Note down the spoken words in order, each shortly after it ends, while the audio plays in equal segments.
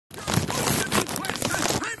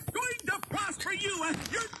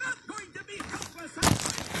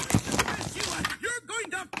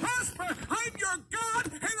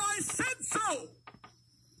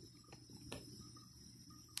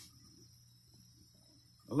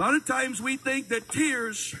A lot of times we think that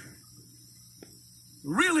tears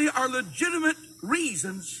really are legitimate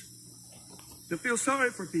reasons to feel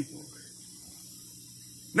sorry for people.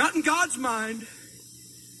 Not in God's mind.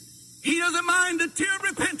 He doesn't mind the tear of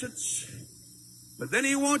repentance. But then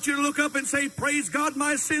he wants you to look up and say, praise God,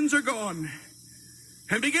 my sins are gone.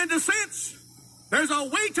 And begin to sense there's a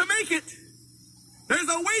way to make it. There's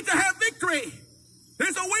a way to have victory.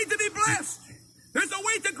 There's a way to be blessed. There's a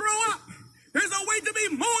way to grow up. There's a way to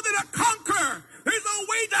be more than a conqueror. There's a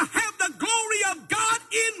way to have the glory of God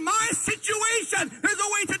in my situation. There's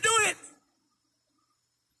a way to do it.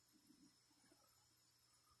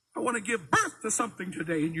 I want to give birth to something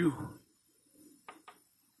today in you.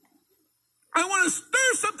 I want to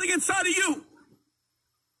stir something inside of you.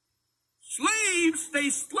 Slaves stay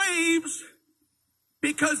slaves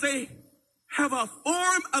because they have a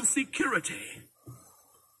form of security.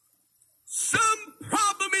 Some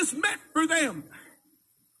problem is met for them.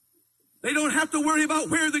 They don't have to worry about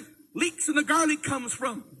where the leeks and the garlic comes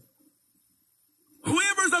from.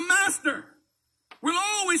 Whoever's a master will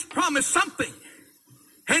always promise something.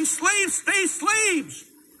 And slaves stay slaves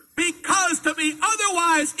because to be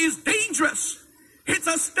otherwise is dangerous. It's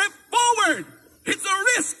a step forward. It's a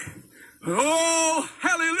risk. Oh,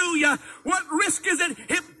 hallelujah. What risk is it?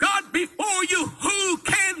 If God before you, who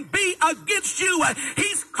can be against you?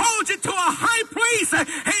 He's called you to a high place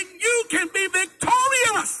and you can be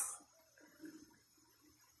victorious.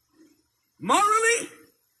 Morally,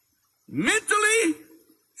 mentally,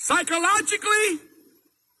 psychologically,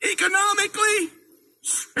 economically,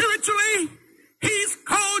 spiritually, he's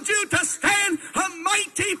called you to stand a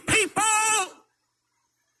mighty people.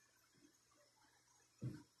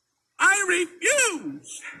 I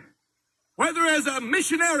refuse, whether as a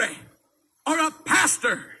missionary or a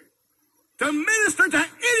pastor, to minister to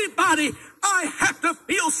anybody I have to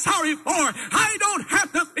feel sorry for. I don't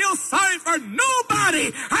have to feel sorry for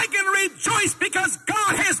nobody. I can rejoice because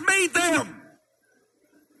God has made them.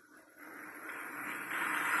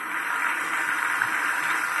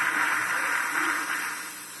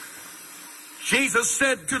 Jesus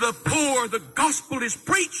said to the poor, the gospel is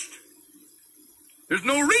preached. There's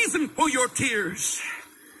no reason for your tears.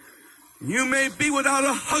 You may be without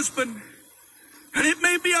a husband, and it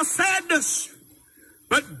may be a sadness,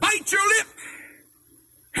 but bite your lip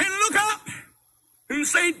and look up and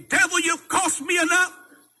say, devil, you've cost me enough,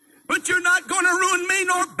 but you're not going to ruin me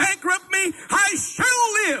nor bankrupt me. I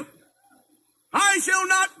shall live. I shall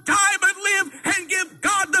not die but live and give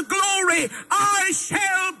God the glory. I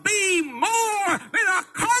shall be more than a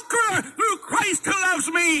conqueror through Christ who loves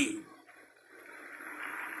me.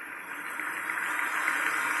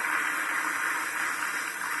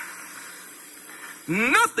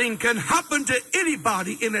 Nothing can happen to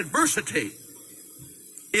anybody in adversity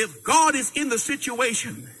if God is in the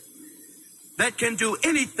situation that can do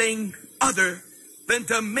anything other than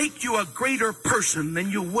to make you a greater person than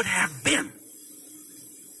you would have been.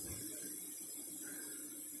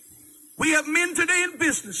 We have men today in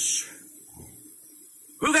business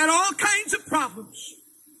who've had all kinds of problems,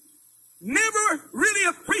 never really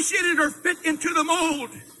appreciated or fit into the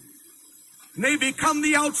mold. And they become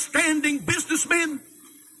the outstanding businessmen,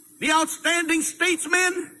 the outstanding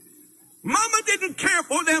statesmen. Mama didn't care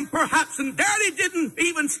for them perhaps, and Daddy didn't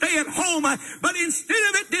even stay at home. But instead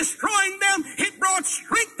of it destroying them, it brought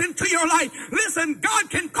strength into your life. Listen, God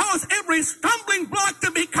can cause every stumbling block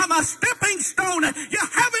to become a stepping stone. You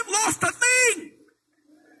haven't lost a thing.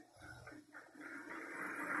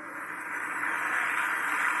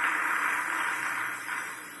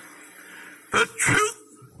 The truth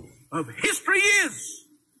of history is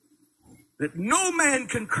that no man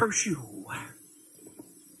can curse you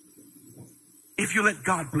if you let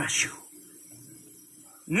God bless you.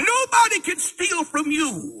 Nobody can steal from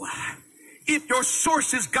you if your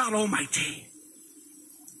source is God Almighty.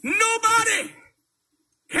 Nobody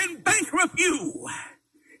can bankrupt you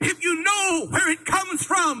if you know where it comes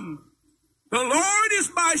from. The Lord is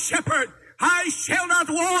my shepherd, I shall not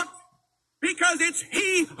want. Because it's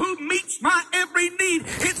He who meets my every need.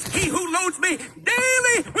 It's He who loads me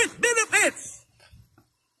daily with benefits.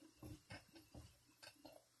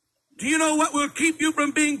 Do you know what will keep you from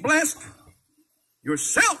being blessed?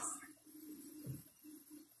 Yourself.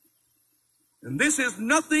 And this is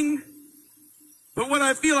nothing but what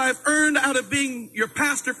I feel I've earned out of being your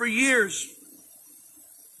pastor for years.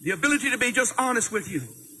 The ability to be just honest with you.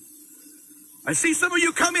 I see some of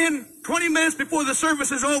you come in 20 minutes before the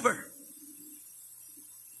service is over.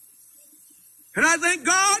 And I thank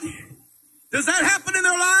God, does that happen in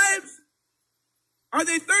their lives? Are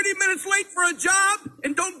they 30 minutes late for a job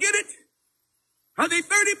and don't get it? Are they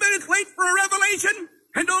 30 minutes late for a revelation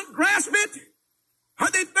and don't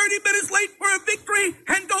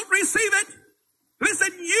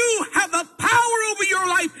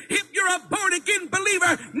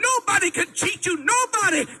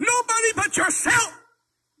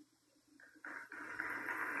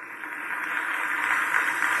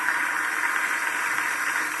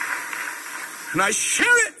And I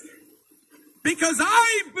share it because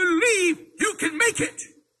I believe you can make it.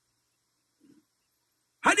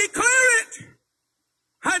 I declare it.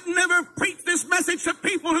 I'd never preached this message to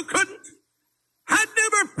people who couldn't. I'd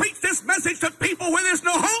never preached this message to people where there's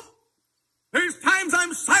no hope. There's times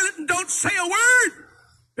I'm silent and don't say a word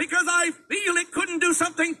because I feel it couldn't do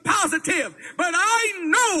something positive. But I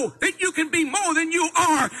know that you can be more than you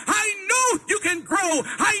are. I know you can grow.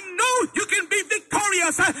 I know you can be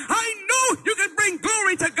victorious. I know you can bring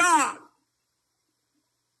glory to God.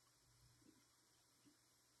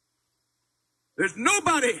 There's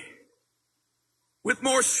nobody with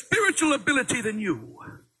more spiritual ability than you,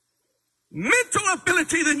 mental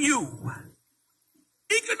ability than you,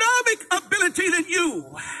 economic ability than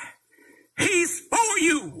you. He's for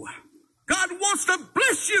you. God wants to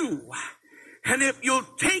bless you. And if you'll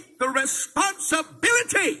take the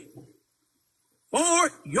responsibility for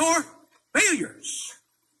your failures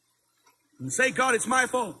and say, God, it's my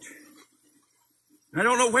fault. I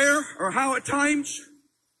don't know where or how at times.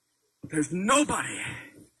 There's nobody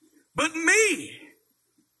but me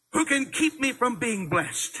who can keep me from being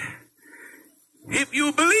blessed. If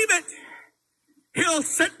you believe it, He'll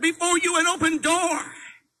set before you an open door.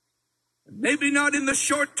 Maybe not in the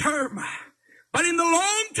short term, but in the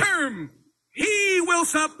long term, He will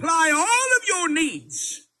supply all of your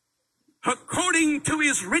needs according to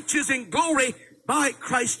His riches in glory by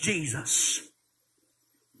Christ Jesus.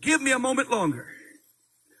 Give me a moment longer.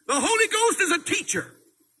 The Holy Ghost is a teacher.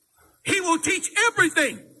 He will teach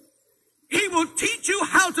everything. He will teach you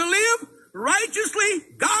how to live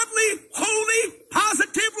righteously, godly, holy,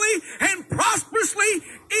 positively, and prosperously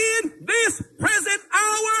in this present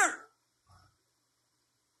hour.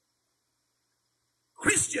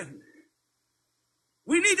 Christian,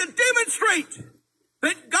 we need to demonstrate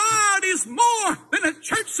that God is more than a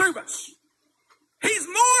church service. He's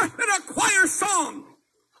more than a choir song.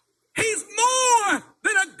 He's more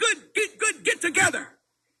than a good get-together.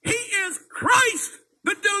 He is Christ,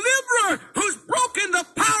 the deliverer, who's broken the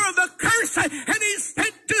power of the curse, and He said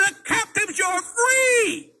to the captives, you're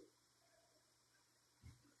free.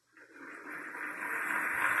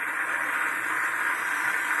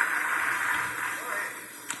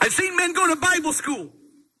 I've seen men go to Bible school,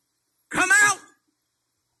 come out,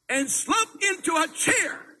 and slump into a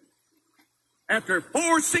chair after 4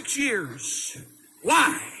 or 6 years.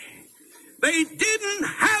 Why? They didn't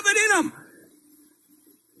have it in them.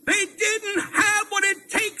 They didn't have what it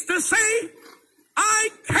takes to say, I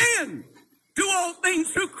can do all things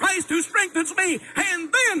through Christ who strengthens me,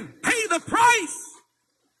 and then pay the price.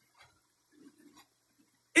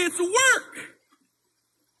 It's work.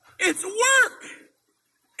 It's work.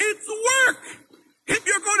 It's work if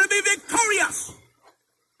you're going to be victorious.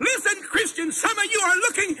 Listen, Christians, some of you are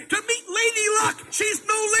looking to meet Lady Luck. She's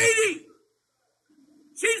no lady.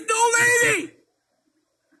 She's no lady.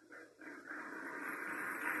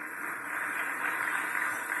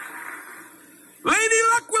 Lady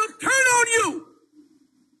Luck will turn on you.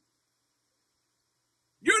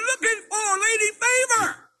 You're looking for Lady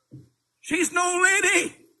Favor. She's no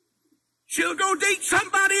lady. She'll go date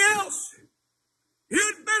somebody else.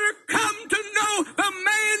 You'd better come to know the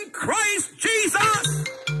man Christ Jesus.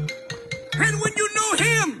 And when you know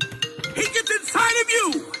Him, He gets inside of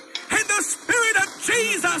you. And the Spirit of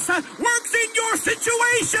Jesus works in your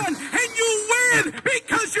situation. And you win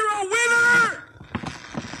because you're a winner.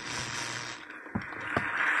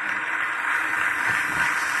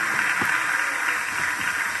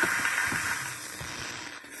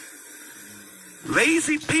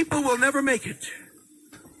 Lazy people will never make it.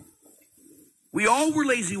 We all were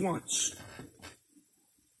lazy once.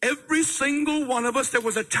 Every single one of us, there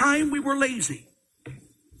was a time we were lazy.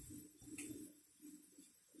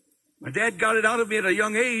 My dad got it out of me at a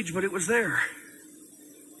young age, but it was there.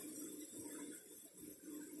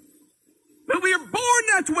 But we are born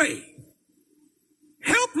that way.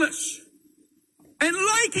 Helpless. And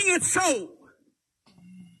liking it so.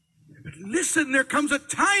 But listen, there comes a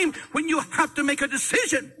time when you have to make a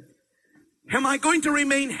decision. Am I going to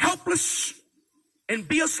remain helpless and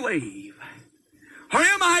be a slave? Or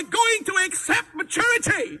am I going to accept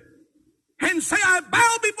maturity and say, I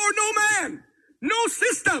bow before no man, no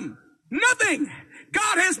system, nothing.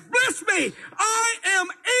 God has blessed me. I am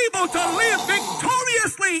able to live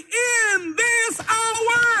victoriously in this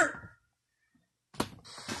hour.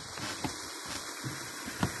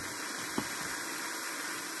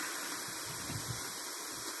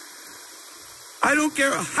 I don't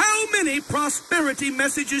care how many prosperity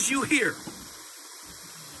messages you hear.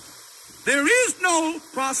 There is no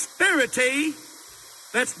prosperity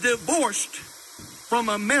that's divorced from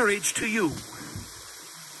a marriage to you.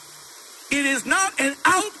 It is not an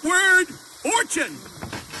outward fortune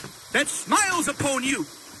that smiles upon you.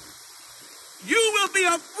 You will be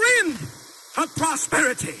a friend of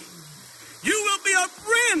prosperity. You will be a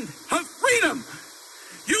friend of freedom.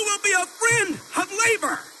 You will be a friend of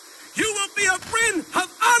labor. You will be a friend of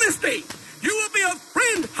honesty. You will be a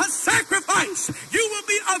friend of sacrifice. You will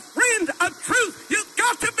be a friend of truth. You've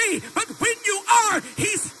got to be. But when you are,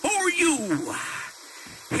 he's for you.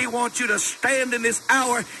 He wants you to stand in this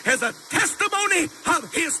hour as a testimony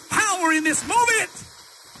of his power in this moment.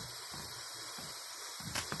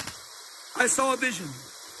 I saw a vision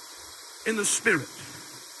in the spirit,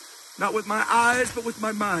 not with my eyes, but with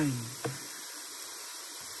my mind.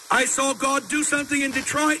 I saw God do something in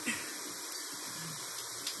Detroit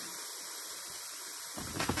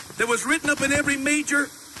that was written up in every major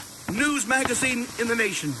news magazine in the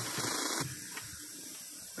nation.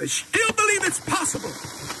 I still believe it's possible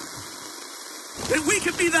that we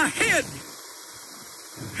could be the head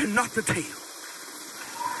and not the tail.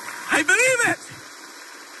 I believe it.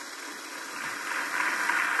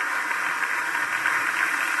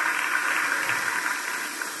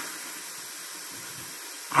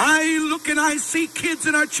 I look and I see kids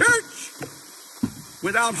in our church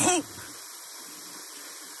without hope.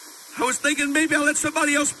 I was thinking maybe I'll let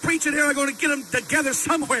somebody else preach it here. I'm going to get them together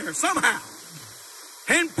somewhere, somehow,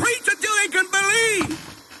 and preach until they can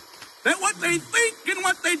believe that what they think and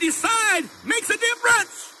what they decide makes a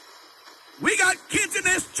difference. We got kids in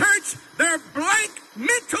this church, they're blank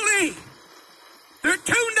mentally. They're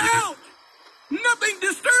tuned out. Nothing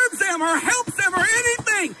disturbs them or helps them or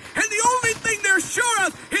anything. And the only thing they're sure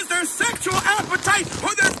of is their sexual appetite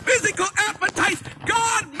or their physical appetites.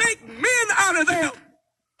 God, make men out of them.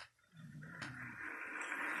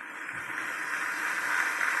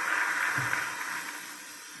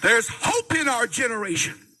 There's hope in our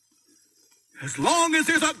generation. As long as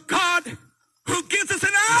there's a God who gives us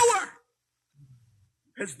an hour,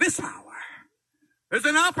 as this hour, there's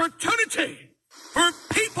an opportunity for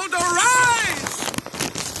people to rise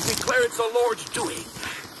and declare it's the Lord's doing.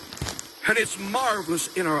 And it's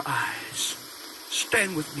marvelous in our eyes.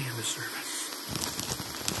 Stand with me in the service.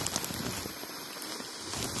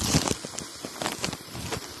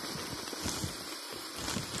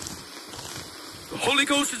 The Holy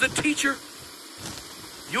Ghost is a teacher.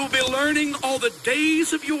 You'll be learning all the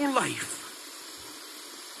days of your life.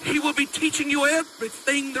 He will be teaching you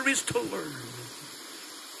everything there is to learn.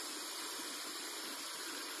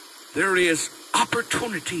 There is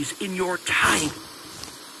opportunities in your time.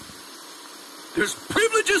 There's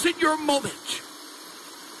privileges in your moment.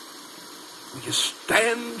 Will you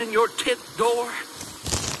stand in your tent door,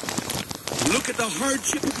 look at the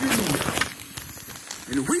hardship of your moment,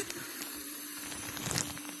 and weep?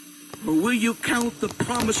 Or will you count the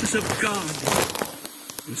promises of God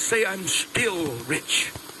and say, I'm still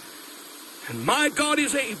rich, and my God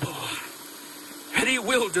is able, and he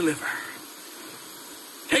will deliver?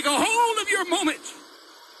 Take a hold of your moment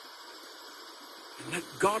and let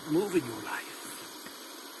God move in your life.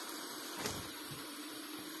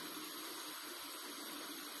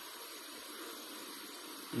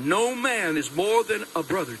 No man is more than a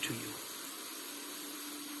brother to you.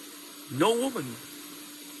 No woman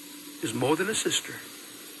is more than a sister.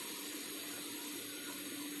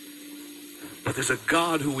 But there's a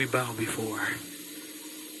God who we bow before.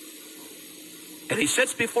 And he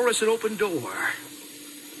sets before us an open door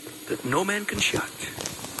that no man can shut.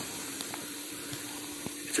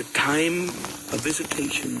 It's a time of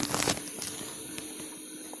visitation.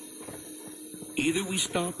 Either we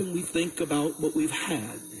stop and we think about what we've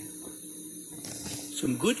had,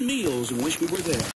 some good meals, and wish we were there.